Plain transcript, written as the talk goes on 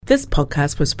This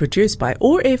podcast was produced by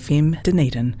OAR FM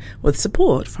Dunedin with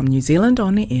support from New Zealand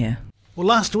On Air. Well,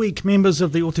 last week, members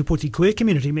of the Ōtepoti queer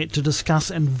community met to discuss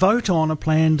and vote on a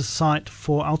planned site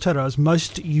for Aotearoa's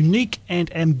most unique and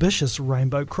ambitious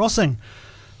rainbow crossing.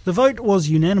 The vote was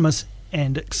unanimous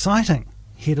and exciting.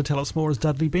 Here to tell us more is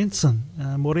Dudley Benson.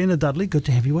 Morena, Dudley, good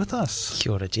to have you with us.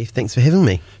 Kia ora, Jeff. Thanks for having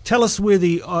me. Tell us where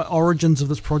the origins of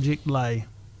this project lay.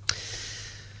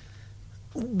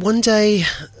 One day,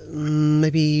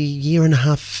 maybe a year and a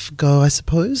half ago, I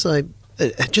suppose, it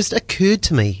just occurred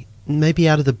to me, maybe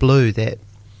out of the blue, that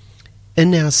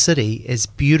in our city, as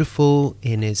beautiful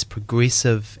and as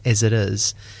progressive as it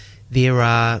is, there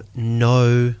are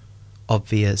no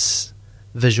obvious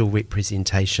visual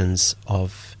representations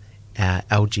of our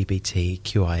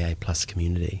LGBTQIA plus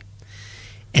community.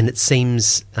 And it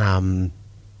seems a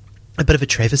bit of a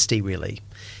travesty, really.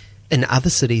 In other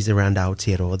cities around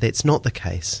Aotearoa, that's not the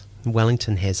case.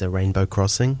 Wellington has a rainbow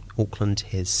crossing, Auckland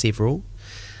has several,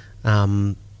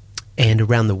 and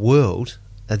around the world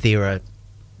there are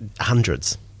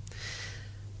hundreds.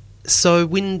 So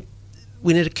when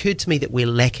it occurred to me that we're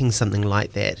lacking something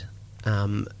like that,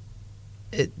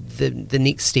 the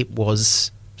next step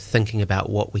was thinking about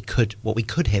what we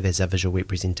could have as a visual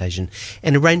representation.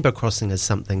 And a rainbow crossing is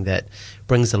something that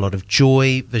brings a lot of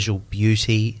joy, visual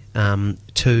beauty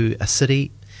to a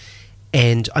city.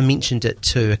 And I mentioned it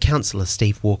to a councillor,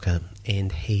 Steve Walker,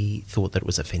 and he thought that it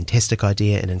was a fantastic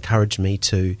idea and encouraged me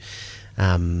to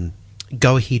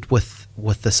go ahead with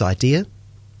this idea.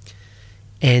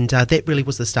 And that really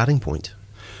was the starting point.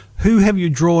 Who have you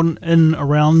drawn in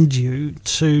around you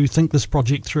to think this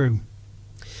project through?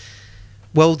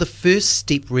 Well, the first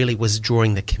step really was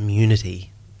drawing the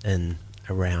community in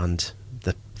around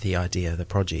the idea of the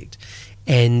project.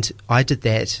 And I did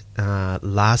that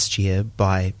last year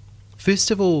by,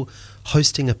 first of all,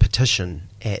 hosting a petition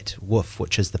at WOOF,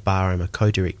 which is the bar I'm a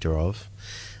co-director of.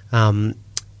 And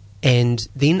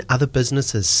then other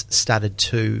businesses started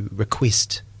to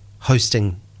request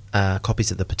hosting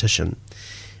copies of the petition.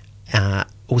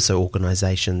 Also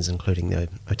organisations, including the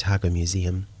Otago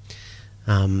Museum.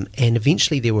 And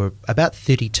eventually there were about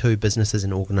 32 businesses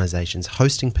and organisations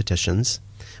hosting petitions.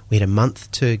 We had a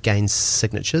month to gain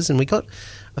signatures, and we got,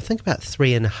 I think, about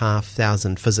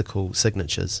 3,500 physical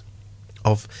signatures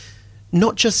of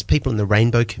not just people in the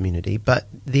rainbow community, but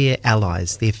their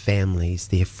allies, their families,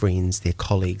 their friends, their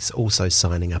colleagues also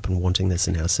signing up and wanting this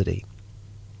in our city.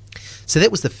 So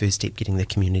that was the first step, getting the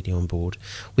community on board.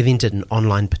 We then did an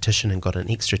online petition and got an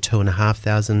extra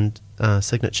 2,500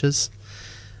 signatures.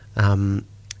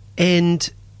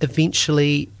 And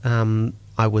eventually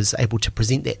I was able to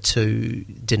present that to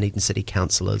Dunedin City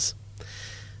councillors,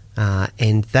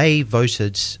 and they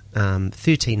voted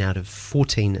 13 out of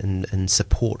 14 in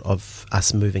support of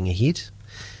us moving ahead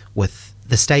with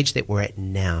the stage that we're at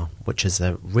now, which is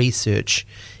a research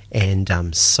and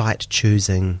site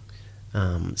choosing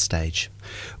stage.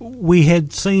 We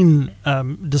had seen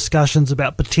discussions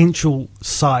about potential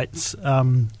sites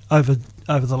over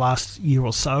the last year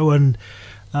or so, and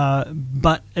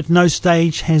but at no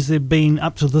stage has there been,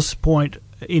 up to this point,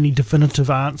 any definitive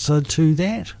answer to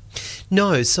that?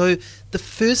 No. So the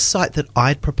first site that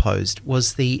I'd proposed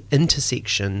was the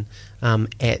intersection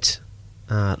at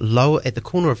the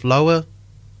corner of Lower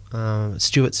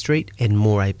Stewart Street and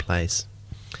Moray Place.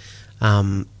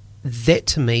 That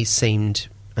to me seemed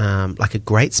like a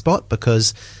great spot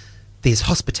because there's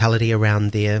hospitality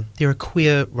around there. There are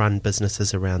queer-run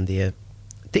businesses around there.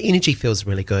 The energy feels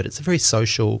really good. It's a very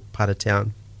social part of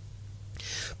town.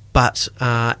 But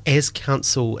as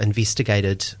council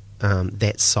investigated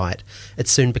that site, it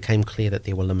soon became clear that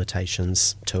there were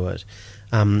limitations to it.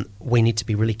 We need to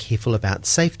be really careful about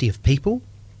safety of people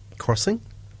crossing.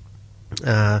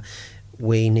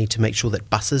 We need to make sure that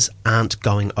buses aren't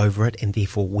going over it and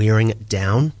therefore wearing it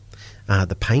down,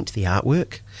 the paint, the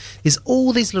artwork. There's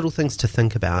all these little things to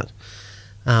think about.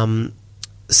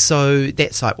 So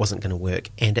that site wasn't going to work.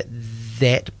 And at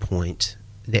that point,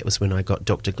 that was when I got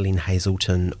Dr. Glenn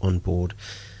Hazelton on board.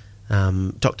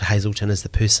 Dr. Hazelton is the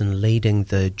person leading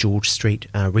the George Street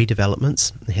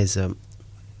redevelopments. He has a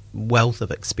wealth of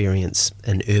experience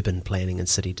in urban planning and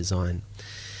city design.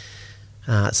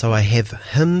 So I have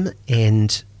him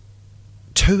and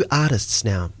two artists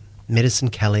now, Madison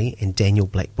Kelly and Daniel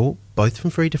Blackball, both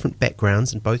from very different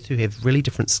backgrounds and both who have really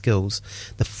different skills.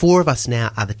 The four of us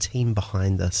now are the team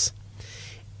behind this.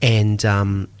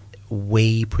 And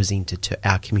we presented to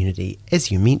our community,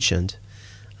 as you mentioned,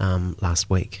 last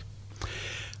week.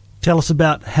 Tell us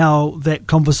about how that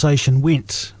conversation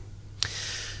went.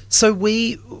 So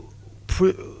we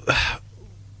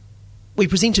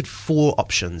presented four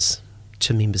options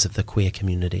to members of the queer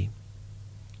community.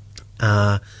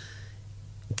 There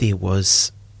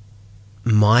was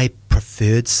my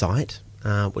preferred site,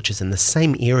 which is in the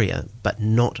same area but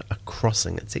not a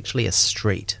crossing. It's actually a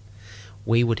street.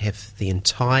 We would have the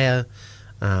entire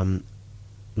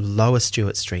Lower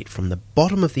Stewart Street from the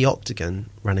bottom of the Octagon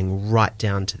running right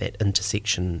down to that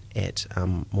intersection at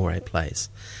Moray Place.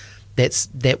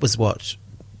 That was what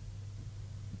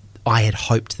I had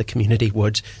hoped the community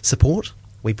would support.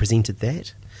 We presented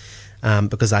that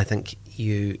because I think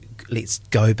let's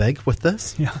go big with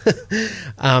this. Yeah.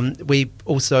 We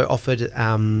also offered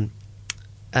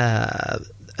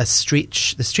the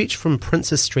stretch from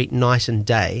Princes Street night and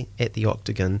day at the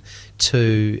Octagon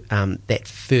to that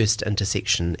first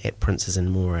intersection at Princes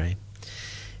and Moray.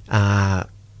 A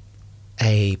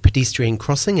pedestrian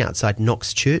crossing outside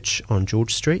Knox Church on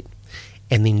George Street,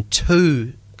 and then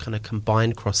 2 kind of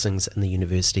combined crossings in the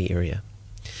university area.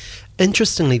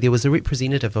 Interestingly, there was a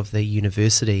representative of the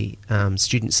university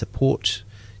student support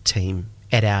team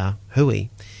at our hui,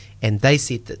 and they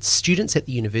said that students at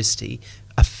the university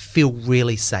feel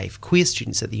really safe. Queer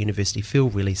students at the university feel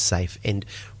really safe and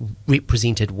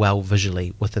represented well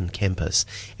visually within campus.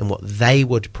 And what they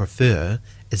would prefer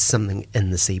is something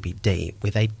in the CBD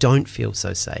where they don't feel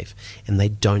so safe and they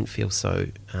don't feel so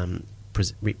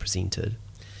represented.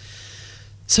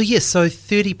 So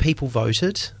 30 people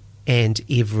voted, and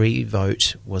every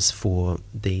vote was for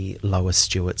the Lower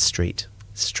Stewart Street.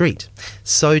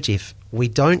 So, Jeff, we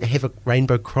don't have a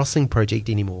Rainbow Crossing project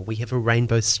anymore. We have a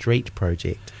Rainbow Street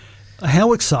project.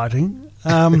 How exciting.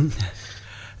 Can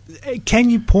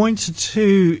you point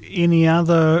to any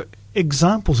other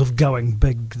examples of going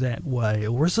big that way,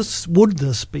 or would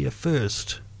this be a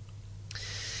first?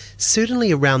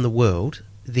 Certainly around the world,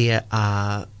 there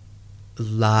are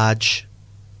large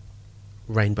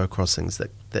rainbow crossings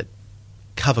that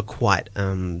cover quite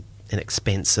an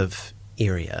expansive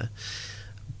area.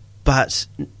 But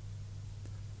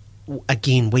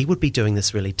again, we would be doing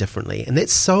this really differently. And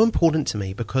that's so important to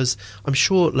me because I'm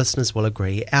sure listeners will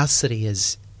agree,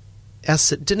 Dunedin's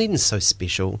so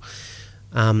special.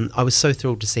 I was so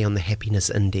thrilled to see on the happiness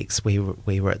index we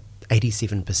were at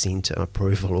 87%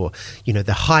 approval, or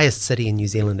the highest city in New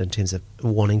Zealand in terms of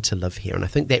wanting to live here. And I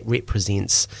think that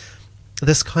represents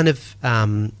this kind of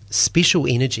special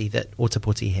energy that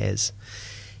Otapoti has.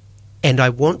 And I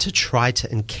want to try to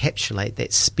encapsulate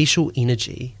that special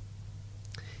energy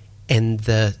and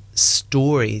the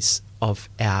stories of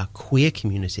our queer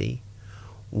community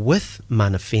with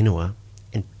mana whenua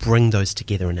and bring those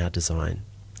together in our design.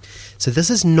 So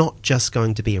this is not just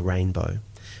going to be a rainbow.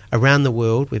 Around the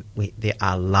world, there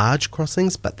are large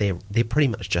crossings, but they're pretty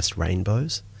much just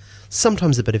rainbows.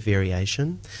 Sometimes a bit of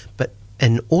variation, but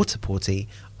in Otapoti,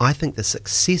 I think the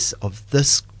success of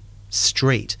this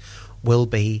street will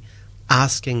be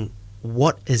asking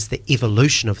what is the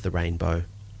evolution of the rainbow.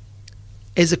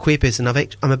 As a queer person, I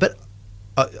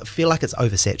feel like it's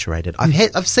oversaturated.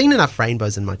 I've seen enough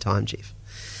rainbows in my time, Jeff.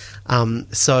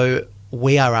 So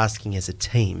we are asking as a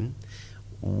team,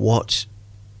 how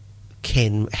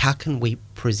can we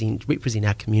represent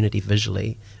our community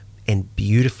visually and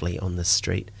beautifully on this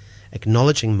street,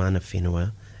 acknowledging mana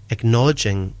whenua,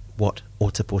 acknowledging what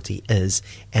Otapoti is,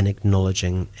 and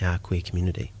acknowledging our queer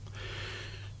community.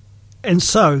 And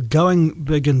so, going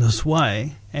big in this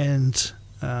way and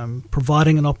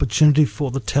providing an opportunity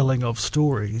for the telling of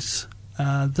stories,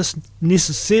 this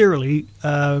necessarily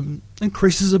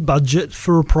increases a budget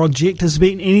for a project. Has there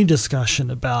been any discussion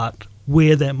about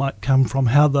where that might come from,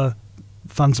 how the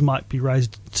funds might be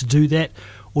raised to do that,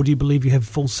 or do you believe you have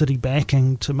full city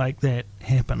backing to make that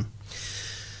happen?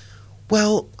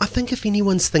 Well, I think if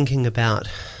anyone's thinking about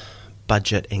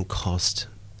budget and cost,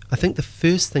 I think the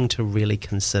first thing to really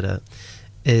consider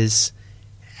is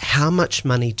how much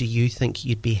money do you think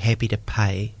you'd be happy to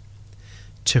pay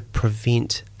to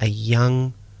prevent a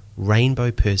young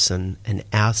rainbow person in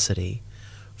our city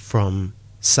from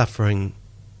suffering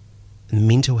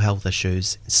mental health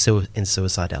issues and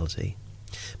suicidality?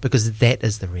 Because that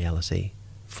is the reality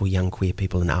for young queer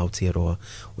people in Aotearoa.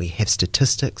 We have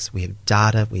statistics, we have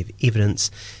data, we have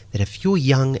evidence that if you're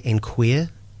young and queer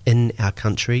in our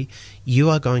country, you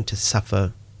are going to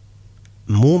suffer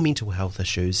more mental health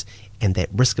issues and that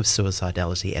risk of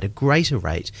suicidality at a greater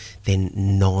rate than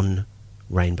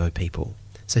non-rainbow people.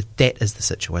 So that is the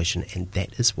situation, and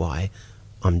that is why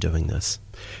I'm doing this.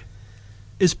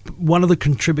 Is one of the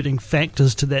contributing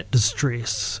factors to that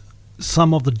distress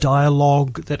some of the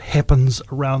dialogue that happens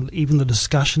around even the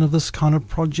discussion of this kind of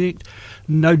project?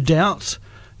 No doubt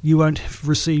you won't have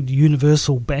received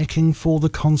universal backing for the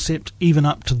concept even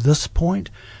up to this point.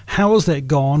 How has that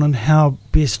gone, and how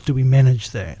best do we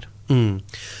manage that?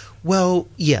 Well,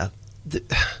 yeah.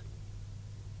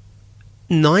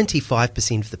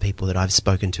 95% of the people that I've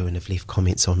spoken to and have left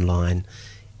comments online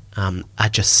are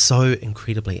just so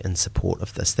incredibly in support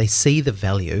of this. They see the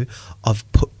value of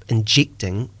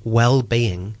injecting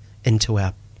well-being into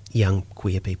our young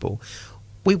queer people.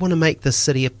 We want to make this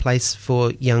city a place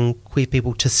for young queer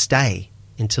people to stay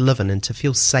and to live in and to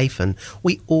feel safe in.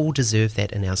 We all deserve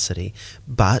that in our city.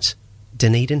 But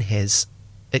Dunedin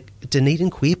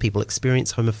queer people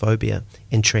experience homophobia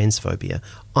and transphobia.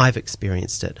 I've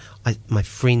experienced it. My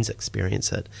friends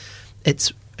experience it.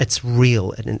 It's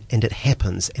real and it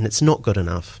happens, and it's not good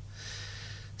enough.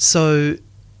 So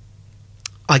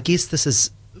I guess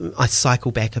I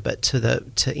cycle back a bit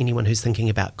to anyone who's thinking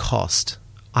about cost.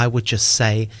 I would just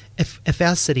say if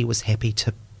our city was happy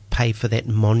to pay for that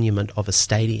monument of a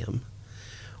stadium,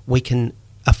 we can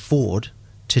afford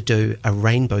to do a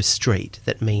rainbow street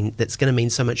that's going to mean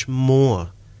so much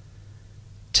more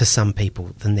to some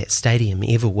people than that stadium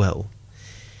ever will.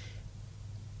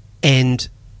 And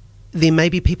there may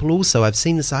be people also, I've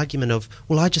seen this argument of,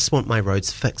 well, I just want my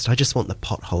roads fixed. I just want the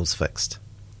potholes fixed.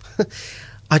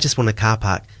 I just want a car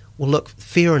park. Well, look,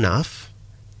 fair enough.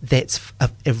 That's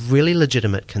a really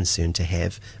legitimate concern to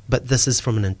have, but this is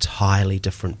from an entirely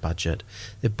different budget.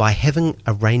 That by having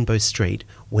a rainbow street,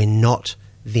 we're not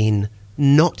then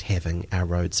not having our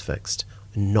roads fixed,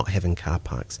 not having car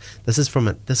parks.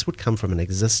 This would come from an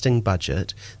existing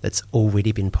budget that's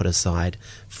already been put aside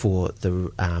for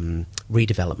the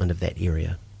redevelopment of that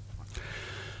area.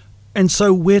 And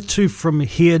so where to from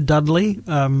here, Dudley?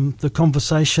 The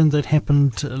conversation that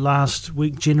happened last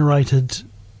week generated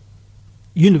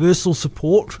universal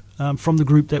support from the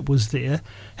group that was there.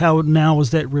 How now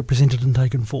is that represented and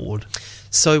taken forward?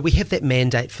 So we have that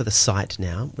mandate for the site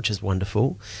now, which is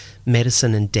wonderful.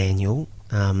 Madison and Daniel,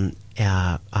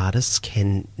 our artists,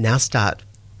 can now start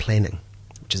planning,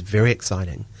 which is very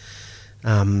exciting.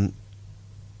 That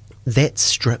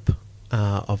strip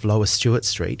of Lower Stewart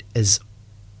Street is,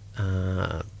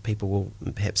 people will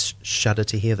perhaps shudder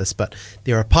to hear this, but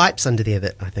there are pipes under there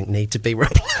that I think need to be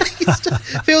replaced.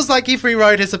 Feels like every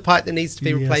road has a pipe that needs to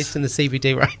be replaced in the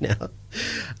CBD right now.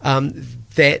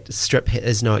 That strip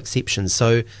is no exception.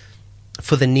 So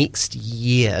for the next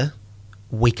year,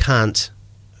 we can't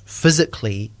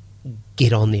physically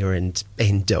get on there and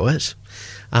do it.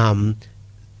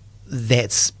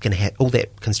 That's going to all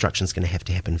that construction is going to have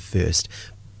to happen first.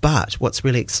 But what's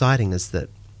really exciting is that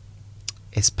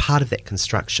as part of that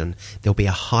construction, there'll be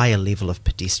a higher level of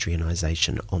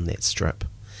pedestrianisation on that strip.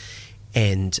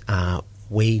 And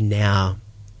we now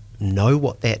know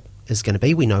what that is going to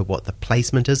be. We know what the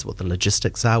placement is, what the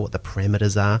logistics are, what the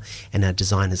parameters are, and our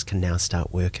designers can now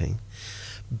start working.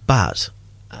 But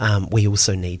we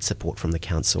also need support from the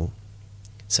council.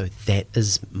 So that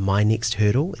is my next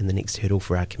hurdle and the next hurdle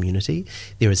for our community.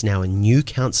 There is now a new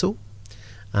council.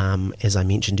 As I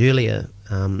mentioned earlier,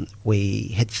 we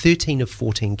had 13 of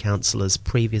 14 councillors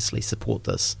previously support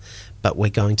this, but we're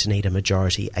going to need a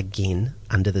majority again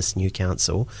under this new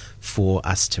council for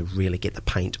us to really get the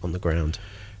paint on the ground.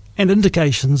 And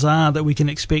indications are that we can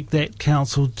expect that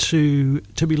council to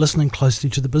be listening closely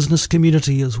to the business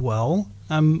community as well.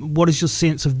 What is your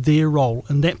sense of their role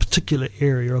in that particular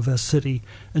area of our city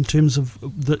in terms of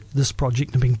this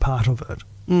project and being part of it?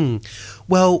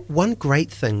 Well, one great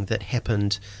thing that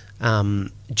happened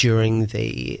during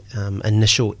the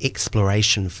initial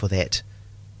exploration for that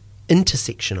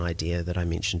intersection idea that I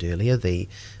mentioned earlier, the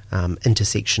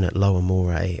intersection at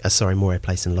Moray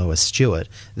Place and Lower Stewart,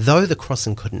 though the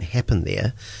crossing couldn't happen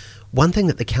there, one thing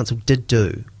that the council did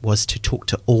do was to talk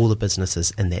to all the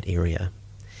businesses in that area.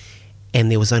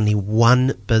 And there was only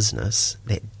one business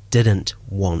that didn't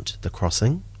want the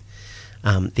crossing.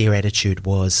 Their attitude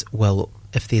was, well,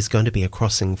 if there's going to be a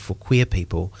crossing for queer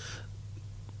people,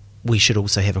 we should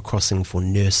also have a crossing for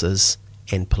nurses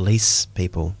and police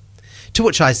people. To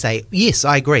which I say, yes,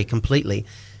 I agree completely.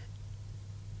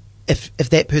 If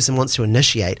that person wants to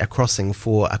initiate a crossing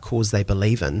for a cause they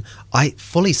believe in, I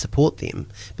fully support them.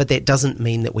 But that doesn't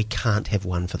mean that we can't have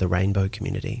one for the rainbow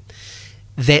community.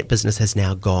 That business has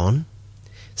now gone.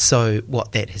 So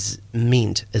what that has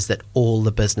meant is that all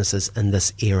the businesses in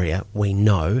this area we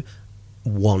know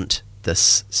want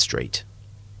this street.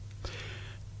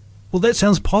 Well, that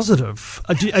sounds positive.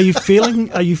 Are you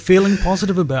feeling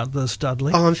positive about this,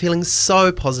 Dudley? Oh, I'm feeling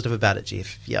so positive about it,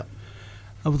 Jeff. Yep.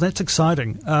 Oh, well, that's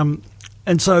exciting.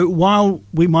 And so while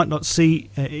we might not see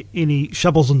any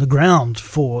shovels in the ground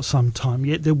for some time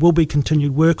yet, there will be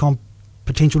continued work on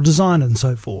potential design and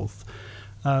so forth.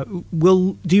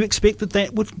 Do you expect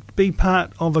that would be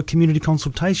part of a community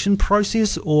consultation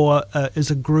process, or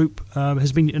is a group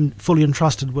has been fully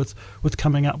entrusted with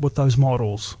coming up with those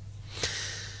models?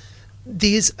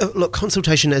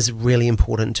 Consultation is really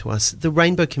important to us. The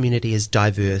rainbow community is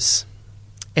diverse,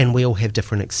 and we all have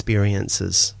different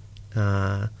experiences.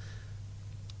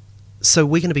 So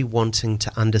we're going to be wanting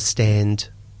to understand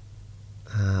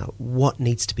what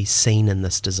needs to be seen in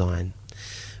this design.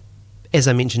 As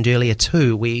I mentioned earlier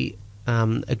too, we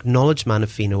acknowledge mana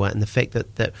whenua and the fact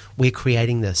that we're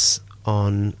creating this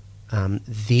on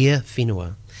their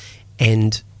whenua,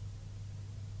 and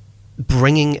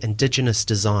bringing Indigenous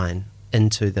design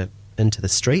into the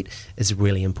street is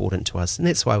really important to us, and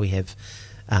that's why we have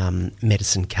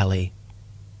Madison Kelly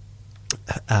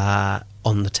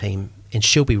on the team, and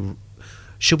she'll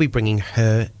be bringing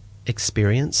her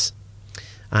experience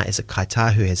as a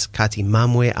kaitahu, as Kati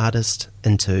Mamwe artist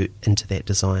into that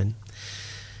design.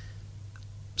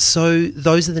 So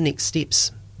those are the next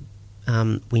steps.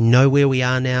 We know where we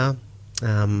are now.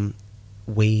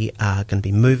 We are going to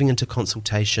be moving into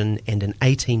consultation, and in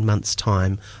 18 months'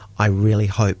 time, I really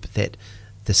hope that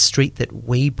the street that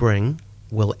we bring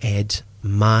will add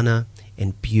mana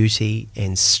and beauty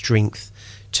and strength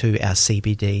to our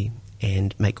CBD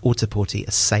and make Otepoti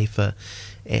a safer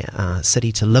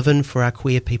city to live in for our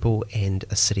queer people, and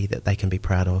a city that they can be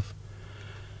proud of.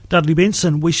 Dudley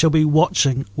Benson, we shall be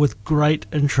watching with great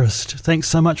interest. Thanks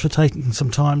so much for taking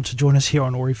some time to join us here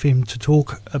on OAR FM to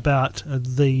talk about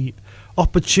the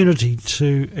opportunity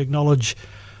to acknowledge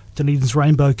Dunedin's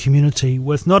rainbow community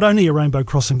with not only a rainbow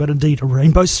crossing, but indeed a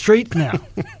rainbow street now.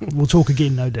 We'll talk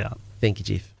again, no doubt. Thank you,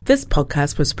 Jeff. This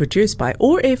podcast was produced by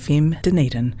OAR FM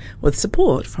Dunedin with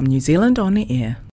support from New Zealand On the Air.